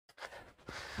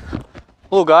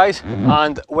Hello guys,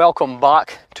 and welcome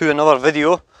back to another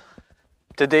video.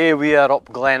 Today we are up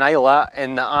Glen Isla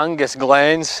in the Angus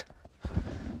Glens.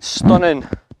 Stunning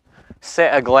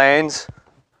set of glens,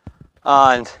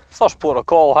 and first port of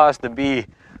call has to be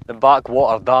the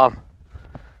Backwater Dam.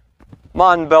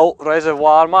 Man-built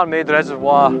reservoir, man-made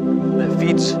reservoir that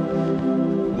feeds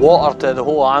water to the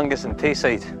whole of Angus and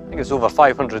Tayside. I think it's over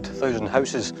 500,000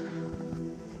 houses.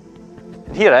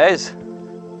 And here it is.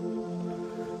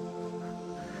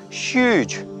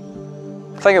 Huge.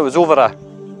 I think it was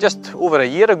just over a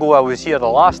year ago I was here the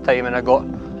last time, and I got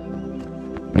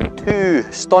two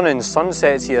stunning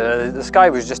sunsets here. The sky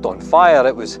was just on fire.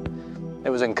 It was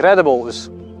incredible. It was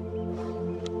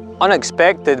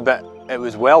unexpected, but it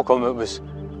was welcome. It was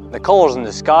the colours in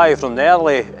the sky from the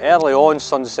early on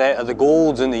sunset of the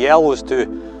golds and the yellows to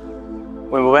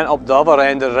when we went up the other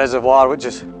end of the reservoir, which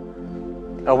is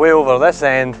away over this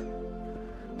end.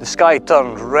 The sky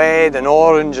turned red and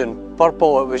orange and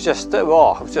purple. It was just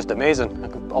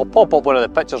amazing. I'll pop up one of the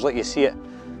pictures, let you see it.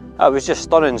 It was just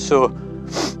stunning. So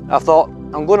I thought,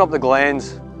 I'm going up the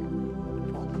glens,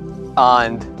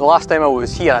 and the last time I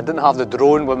was here I didn't have the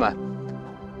drone with me.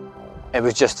 It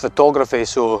was just photography,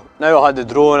 so now I had the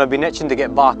drone. I've been itching to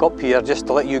get back up here just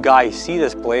to let you guys see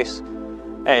this place.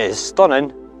 It is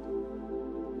stunning.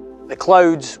 The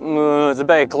clouds, it's a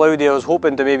bit cloudy. I was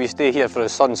hoping to maybe stay here for the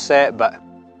sunset, but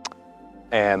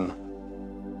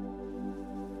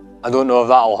I don't know if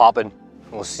that'll happen.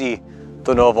 We'll see.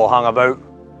 Don't know if I'll hang about.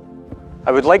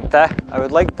 I would like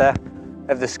to.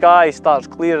 If the sky starts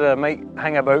clearer, I might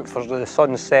hang about for the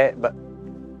sunset, but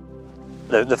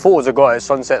the photos I got at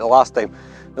sunset the last time,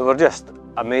 they were just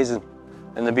amazing,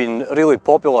 and they've been really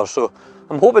popular, so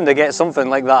I'm hoping to get something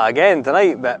like that again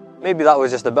tonight, but maybe that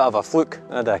was just a bit of a fluke,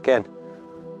 I don't know.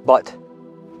 But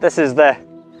this is the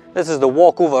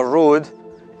walkover road.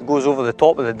 It goes over the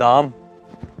top of the dam,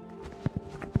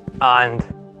 and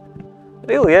it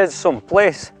really is some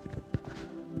place.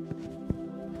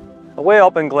 Way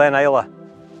up in Glen Isla.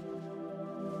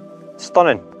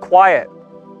 Stunning, quiet.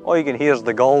 All you can hear is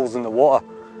the gulls in the water.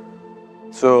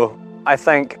 So I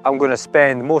think I'm going to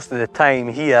spend most of the time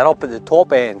here up at the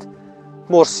top end.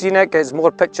 More scenic, it's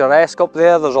more picturesque up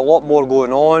there. There's a lot more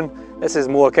going on. This is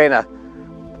more kind of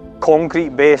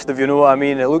concrete based, if you know what I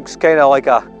mean. It looks kind of like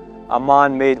a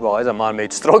man-made, well, it's a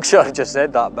man-made structure, I just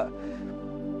said that, but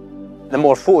the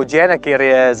more photogenic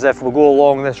area is if we go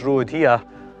along this road here,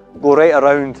 go right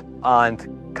around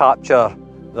and capture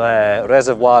the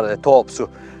reservoir at the top. So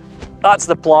that's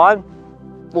the plan.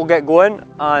 We'll get going,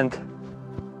 and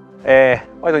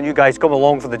why don't you guys come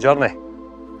along for the journey?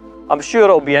 I'm sure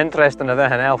it'll be interesting if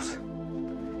anything else.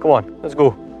 Come on, let's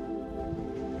go.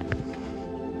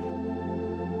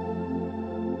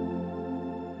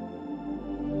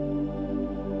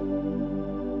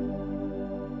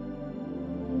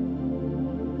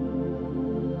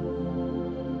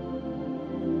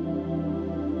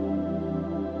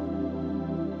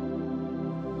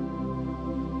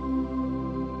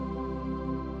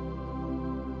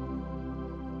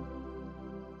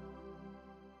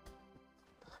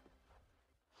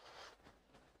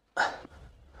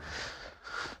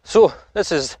 So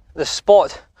this is the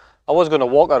spot. I was going to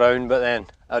walk around, but then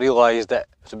I realised that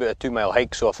it's about a 2-mile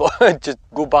hike, so I thought I'd just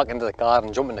go back into the car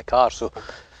and jump in the car. So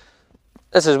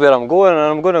this is where I'm going, and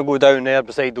I'm going to go down there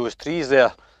beside those trees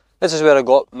there. This is where I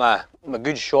got my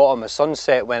good shot on my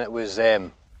sunset when it was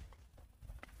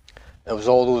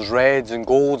all those reds and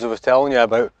golds I was telling you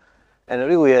about. And it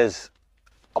really is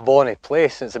a bonny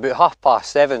place. It's about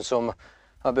 7:30, so I'm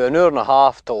about an hour and a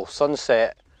half till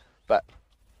sunset, but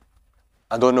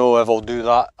I don't know if I'll do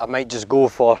that. I might just go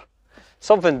for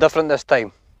something different this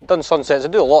time. I've done sunsets, I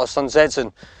do a lot of sunsets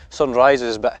and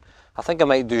sunrises, but I think I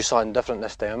might do something different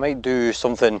this time. I might do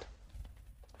something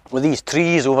with these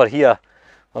trees over here,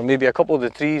 or maybe a couple of the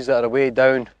trees that are way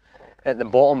down at the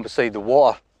bottom beside the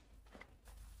water.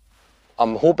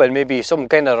 I'm hoping maybe some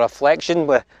kind of reflection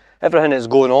with everything that's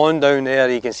going on down there.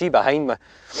 You can see behind me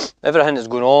everything that's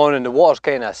going on, and the water's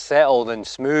kind of settled and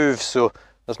smooth, so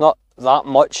there's not that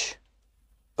much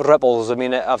ripples. I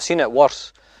mean, I've seen it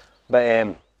worse, but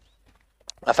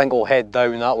I think I'll head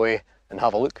down that way and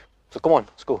have a look. So come on,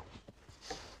 let's go.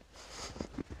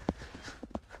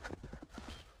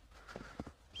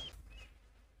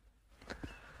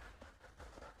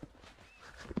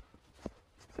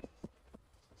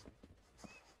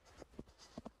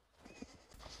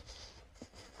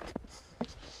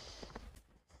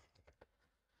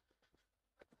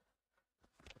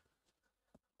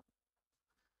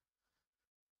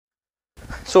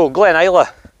 So Glen Isla,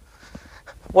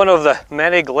 one of the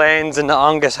many glens in the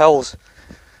Angus Hills.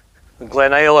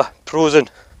 Glen Isla, Prosen,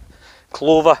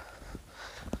 clover,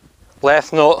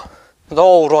 left knot, they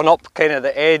all run up kind of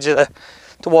the edge of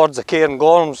towards the Cairn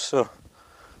Gorms, so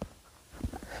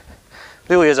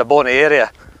really is a bonny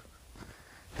area.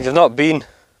 If you've not been,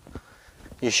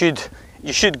 you should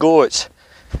go. It's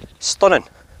stunning,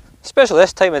 especially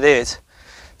this time of day. It's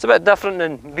a bit different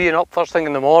than being up first thing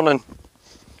in the morning.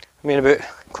 I mean, about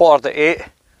 7:45.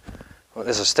 Well,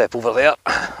 there's a step over there.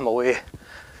 I'm away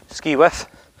ski with.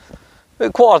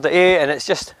 About 7:45, and it's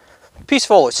just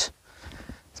peaceful. It's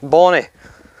bonny.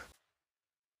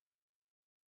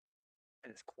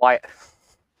 It's quiet.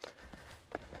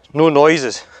 No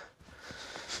noises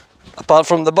apart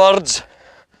from the birds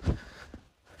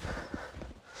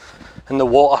and the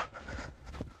water.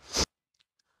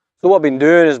 So what I've been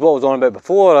doing is what I was on about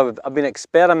before. I've been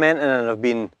experimenting, and I've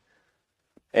been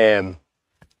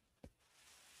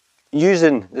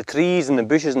using the trees and the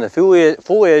bushes and the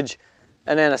foliage,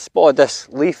 and then I spotted this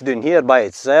leaf down here by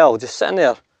itself, just sitting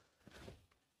there.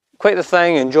 Quite the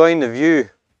thing, enjoying the view.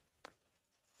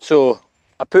 So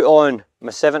I put on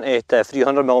my 70 to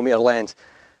 300mm lens,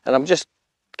 and I'm just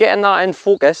getting that in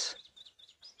focus,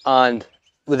 and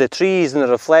with the trees and the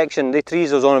reflection, the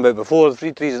trees I was on about before, the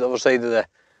 3 trees at the other side of the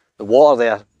water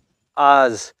there,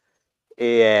 as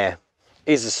a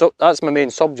that's my main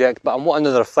subject, but I'm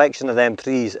wanting the reflection of them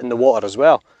trees in the water as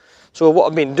well. So what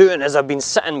I've been doing is I've been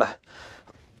sitting my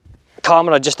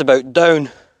camera just about down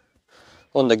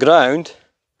on the ground,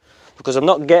 because I'm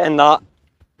not getting that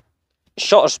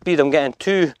shutter speed. I'm getting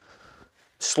too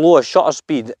slow a shutter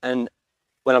speed, and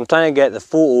when I'm trying to get the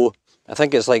photo, I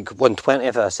think it's like 1/20th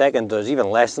of a second, or it's even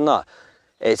less than that.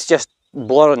 It's just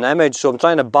blurring the image, so I'm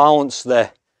trying to balance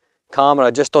the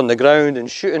camera just on the ground and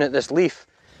shooting at this leaf,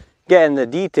 getting the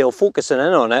detail, focusing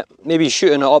in on it, maybe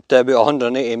shooting it up to about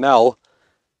 180mm,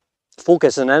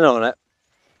 focusing in on it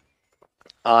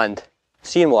and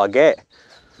seeing what I get.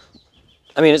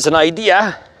 I mean, it's an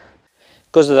idea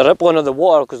because of the rippling of the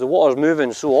water, because the water's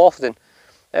moving so often.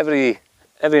 Every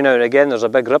now and again there's a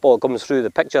big ripple that comes through the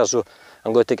picture, so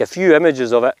I'm going to take a few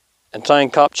images of it and try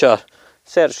and capture,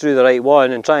 search through the right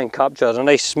one and try and capture a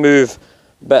nice smooth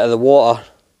bit of the water.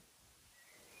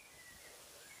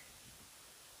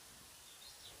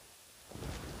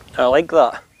 I like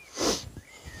that.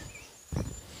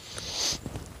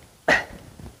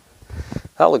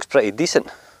 That looks pretty decent.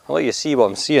 I'll let you see what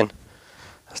I'm seeing.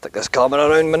 I'll stick this camera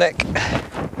around my neck.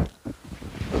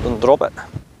 Don't drop it.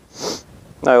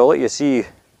 Now I'll let you see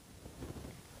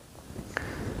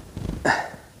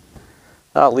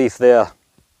that leaf there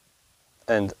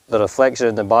and the reflection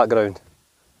in the background.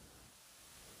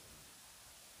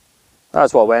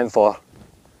 That's what I went for.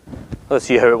 Let's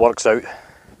see how it works out.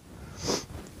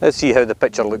 Let's see how the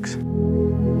picture looks.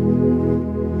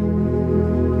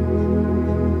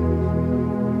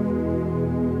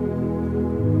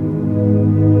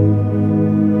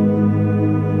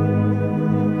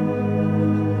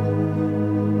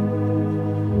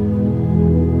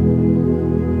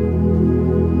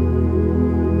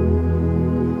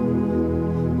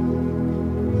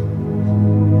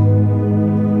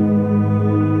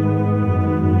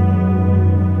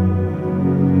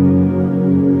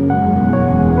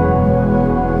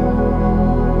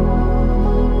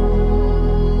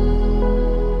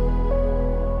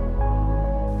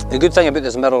 The good thing about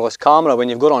this mirrorless camera, when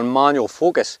you've got on manual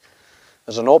focus,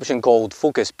 there's an option called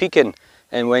focus peaking,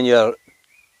 and when you're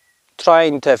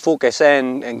trying to focus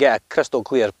in and get a crystal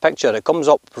clear picture, it comes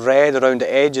up red around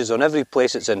the edges on every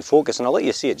place it's in focus, and I'll let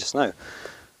you see it just now.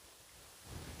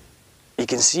 You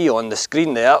can see on the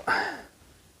screen there,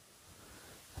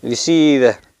 you see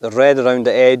the red around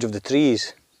the edge of the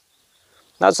trees.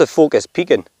 That's the focus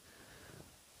peaking.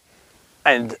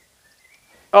 And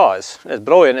oh, it's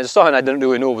brilliant. It's something I didn't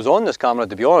really know was on this camera,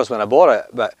 to be honest, when I bought it.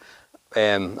 But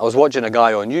I was watching a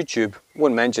guy on YouTube,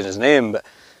 won't mention his name, but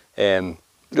really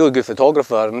good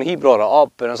photographer, and he brought it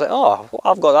up, and I was like, oh,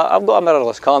 I've got that. I've got a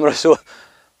mirrorless camera, so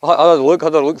I had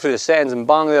a look through the settings, and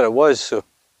bang, there it was. So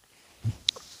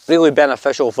really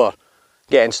beneficial for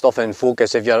getting stuff in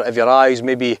focus if your eyes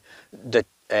maybe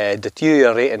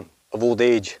deteriorating of old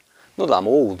age. Not that I'm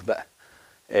old, but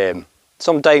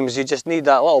sometimes you just need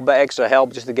that little bit extra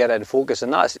help just to get it in focus,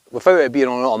 and that's without it being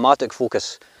on automatic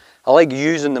focus. I like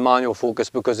using the manual focus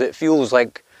because it feels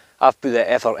like I've put the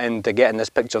effort into getting this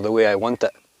picture the way I want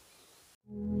it.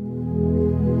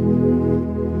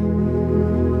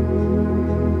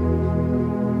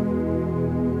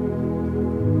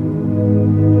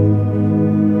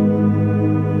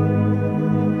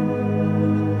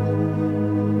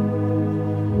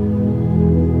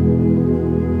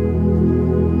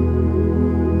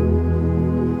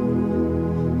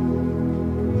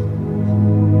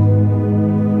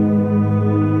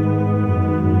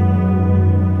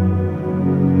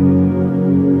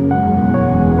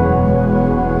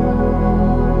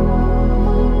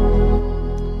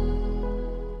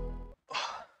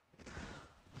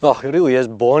 Oh, it really is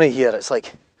bonny here. It's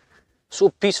like so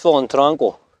peaceful and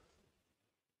tranquil.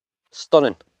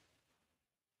 Stunning.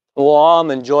 Well, I'm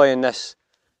enjoying this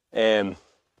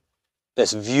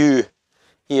this view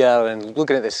here and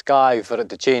looking at the sky for it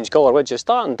to change colour, which is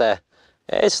starting to,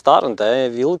 it is starting to.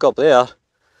 If you look up there,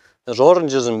 there's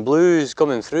oranges and blues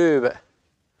coming through, but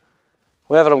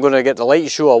whether I'm going to get the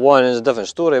light show or one is a different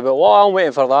story. But while I'm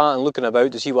waiting for that and looking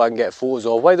about to see what I can get photos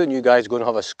of, why don't you guys go and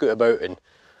have a scoot about and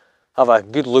have a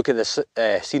good look at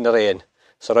the scenery and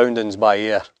surroundings by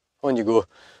here. On you go.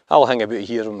 I'll hang about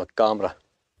here with my camera.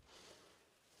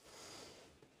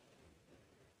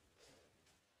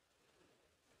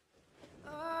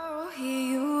 Oh,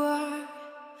 here you are,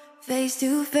 face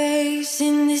to face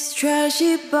in this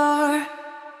trashy bar.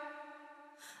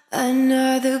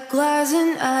 Another glass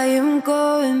and I am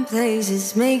going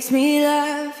places. Makes me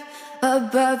laugh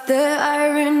about the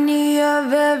irony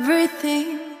of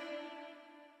everything.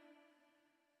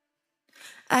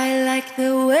 I like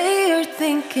the way you're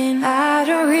thinking. I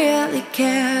don't really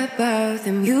care about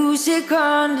the music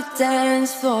on the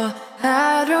dance floor.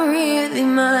 I don't really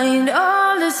mind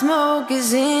all the smoke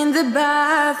is in the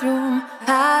bathroom.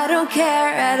 I don't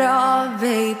care at all,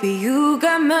 baby, you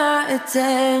got my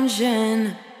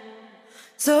attention.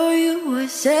 So you were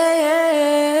saying,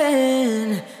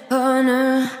 oh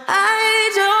no,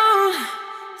 I don't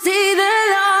see the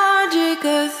logic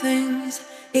of things.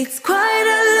 It's quite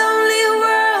a lonely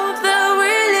world that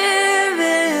we're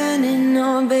living in.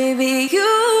 Oh baby,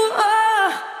 you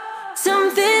are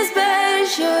something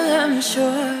special, I'm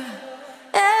sure.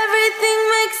 Everything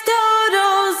makes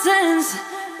total sense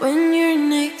when you're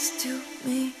next to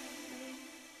me.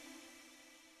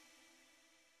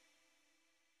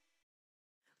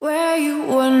 Where you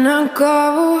wanna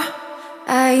go?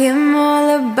 I am all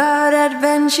about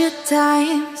adventure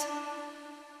times.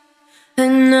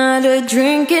 Another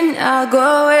drink and I'll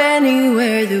go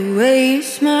anywhere. The way you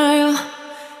smile,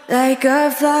 like a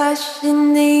flash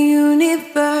in the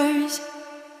universe.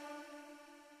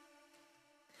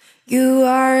 You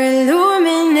are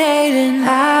illuminating.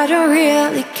 I don't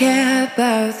really care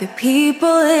about the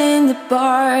people in the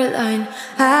bar line.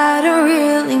 I don't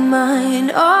really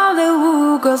mind all the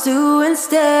woo girls doing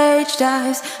stage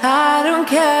dives. I don't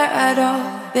care at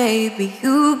all, baby,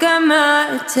 you got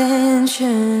my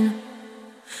attention.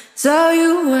 So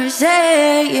you were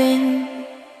saying,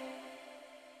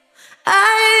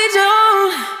 I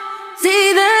don't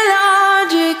see the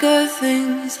logic of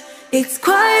things. It's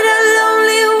quite a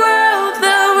lonely world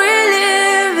that we're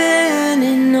living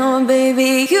in. Oh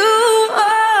baby, you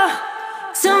are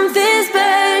something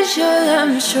special,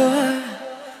 I'm sure.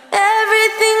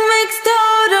 Everything makes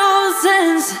total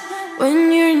sense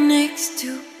when you're next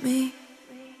to me.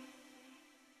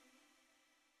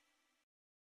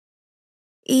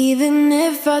 Even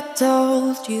if I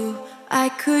told you I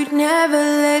could never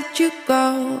let you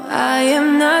go, I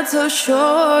am not so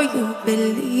sure you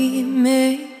believe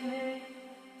me.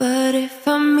 But if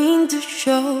I mean to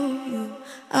show you,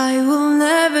 I will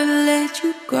never let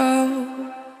you go.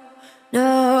 No,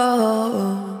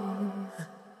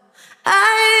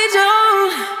 I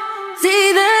don't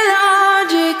see the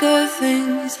logic of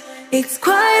things. It's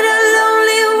quite a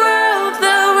lonely world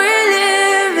that we're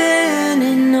living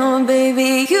in. Oh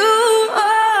baby, you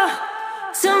are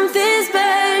something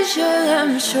special,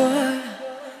 I'm sure.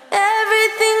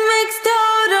 Everything makes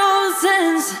total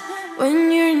sense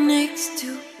when you're next to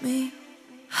me.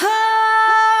 Oh,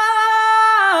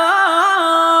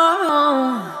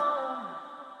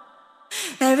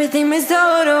 everything makes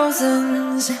total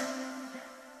sense.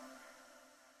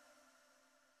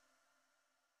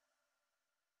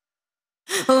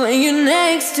 When you're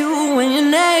next to, when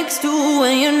you're next to,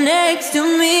 when you're next to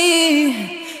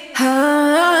me.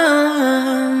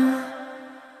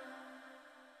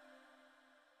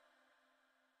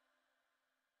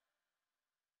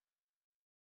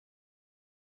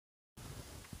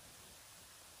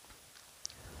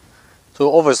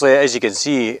 So obviously, as you can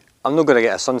see, I'm not going to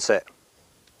get a sunset.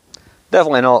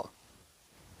 Definitely not.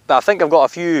 But I think I've got a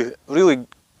few really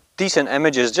decent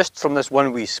images just from this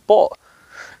one wee spot.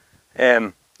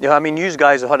 You know, I mean, you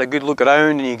guys have had a good look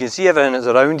around and you can see everything that's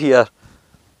around here.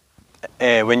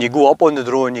 When you go up on the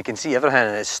drone, you can see everything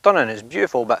and it's stunning, it's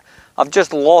beautiful, but I've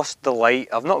just lost the light.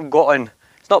 I've not gotten,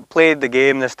 it's not played the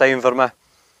game this time for me.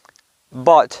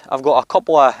 But I've got a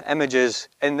couple of images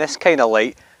in this kind of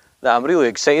light that I'm really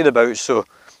excited about. So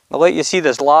I'll let you see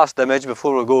this last image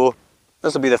before we go.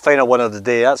 This will be the final one of the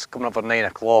day. That's coming up for 9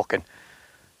 o'clock and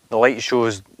the light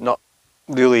show's not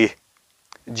really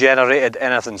generated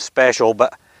anything special,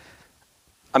 but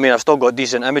I mean, I've still got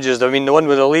decent images. I mean, the one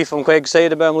with the leaf I'm quite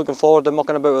excited about. I'm looking forward to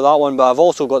mucking about with that one, but I've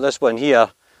also got this one here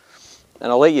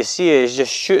and I'll let you see it, is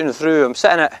just shooting through. I'm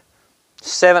sitting at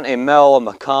 70mm on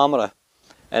my camera,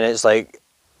 and it's like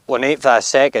 1/8 of a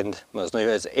second, well it's not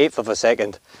even, it's 1/8 of a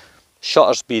second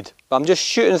shutter speed. But I'm just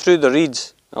shooting through the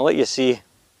reeds. I'll let you see.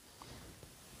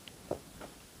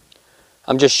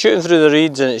 I'm just shooting through the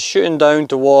reeds, and it's shooting down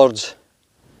towards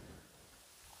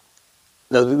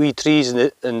the wee trees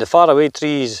and the far away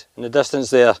trees in the distance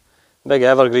there. Big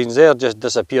evergreens there just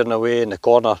disappearing away in the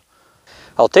corner.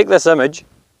 I'll take this image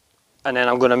and then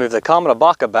I'm going to move the camera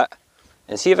back a bit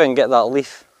and see if I can get that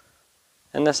leaf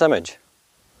in this image.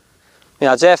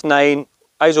 Yeah, it's f9,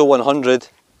 ISO 100.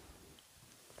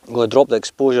 I'm going to drop the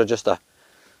exposure just a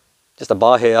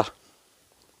bar here.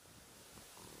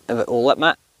 If it will let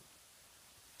me.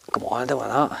 Come on, I don't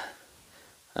want that.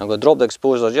 I'm going to drop the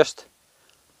exposure just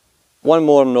one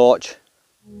more notch.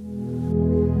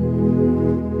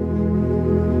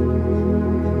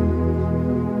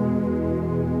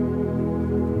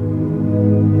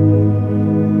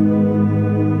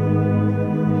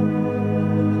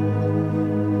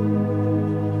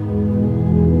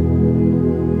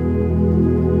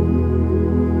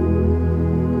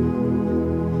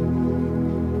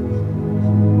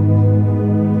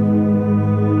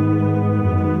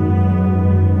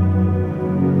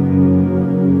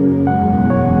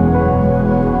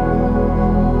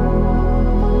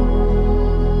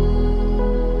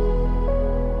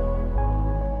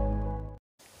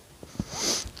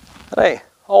 Right,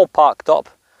 all packed up.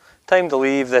 Time to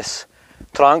leave this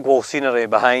tranquil scenery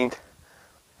behind.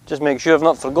 Just make sure I've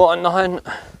not forgotten nothing.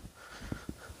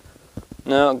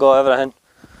 No, I've got everything.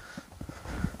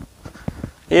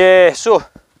 Yeah, so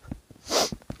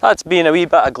that's been a wee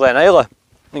bit of Glen Isla.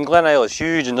 I mean, Glen Isla is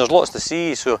huge and there's lots to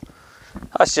see, so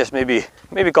that's just maybe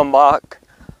come back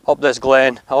up this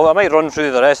glen. I might run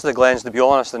through the rest of the glens, to be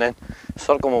honest, and then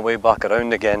circle my way back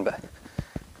around again. But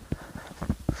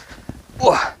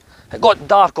oh, it got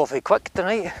dark awfully quick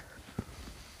tonight.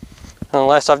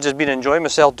 Unless I've just been enjoying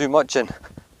myself too much and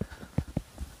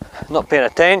not paying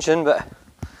attention, but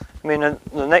I mean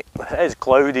the night is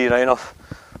cloudy right enough.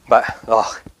 But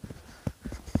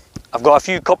I've got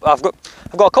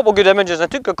a couple good images. I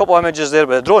took a couple of images there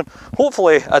with the drone.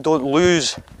 Hopefully I don't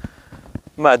lose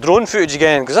my drone footage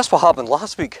again, because that's what happened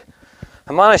last week.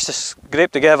 I managed to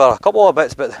scrape together a couple of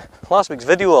bits, but last week's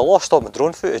video I lost all my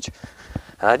drone footage.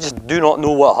 And I just do not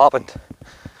know what happened.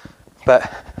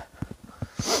 But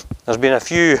there's been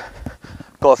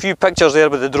got a few pictures there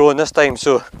with the drone this time,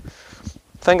 so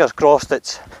fingers crossed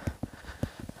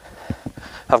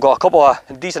I've got a couple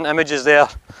of decent images there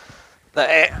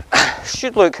that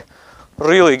should look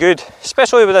really good,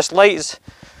 especially with this light.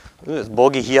 It's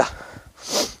boggy here.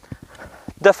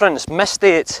 Different, it's misty,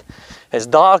 it's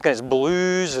dark and it's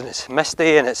blues and it's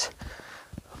misty and it's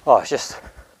just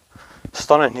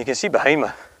stunning. You can see behind me.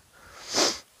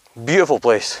 Beautiful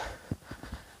place.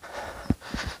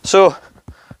 So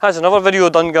that's another video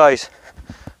done, guys.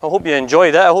 I hope you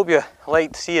enjoyed it. I hope you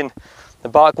liked seeing the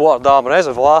Backwater Dam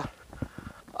Reservoir,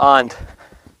 and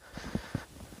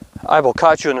I will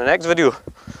catch you in the next video.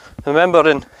 Remember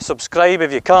and subscribe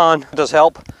if you can, it does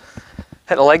help.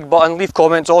 Hit the like button, leave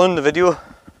comments on the video.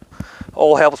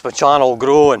 All helps my channel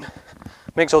grow and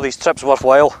makes all these trips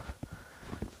worthwhile.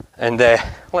 And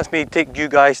lets me take you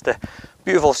guys to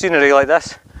beautiful scenery like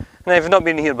this. And if you've not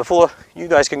been here before, you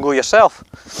guys can go yourself.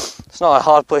 It's not a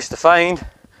hard place to find,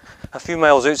 a few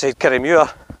miles outside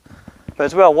Kirriemuir, but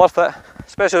it's well worth it,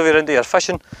 especially if you're into your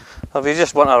fishing, or if you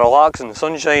just want to relax in the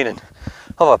sunshine and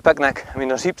have a picnic. I mean,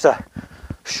 there's heaps of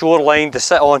shoreline to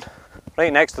sit on,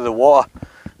 right next to the water.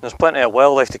 There's plenty of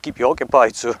wildlife to keep you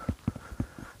occupied, so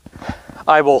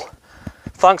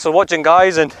thanks for watching,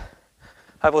 guys, and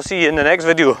I will see you in the next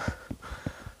video.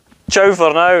 Ciao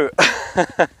for now.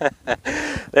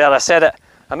 There, I said it.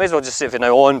 I may as well just say it from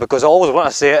now on, because I always want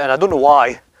to say it and I don't know why.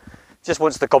 It just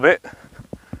wants to come out.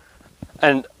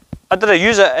 And I didn't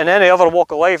use it in any other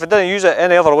walk of life. I didn't use it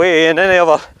any other way, in any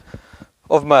other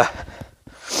of my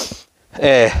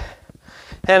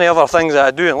any other things that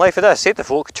I do in life. I did say to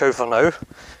folk, ciao for now.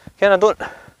 Again, I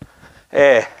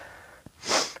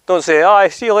don't say, I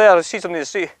see you later, see something to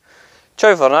see.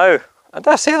 Ciao for now. I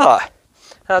did say that.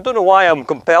 And I don't know why I'm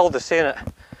compelled to saying it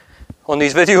on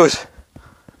these videos.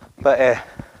 But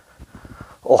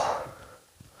oh,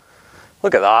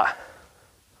 look at that.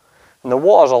 And the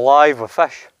water's alive with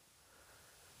fish.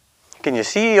 Can you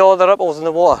see all the ripples in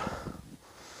the water?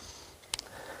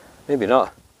 Maybe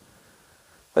not.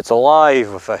 It's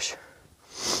alive with fish.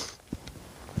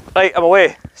 Right, I'm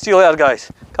away. See you later,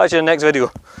 guys. Catch you in the next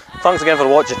video. Thanks again for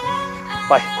watching.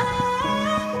 Bye.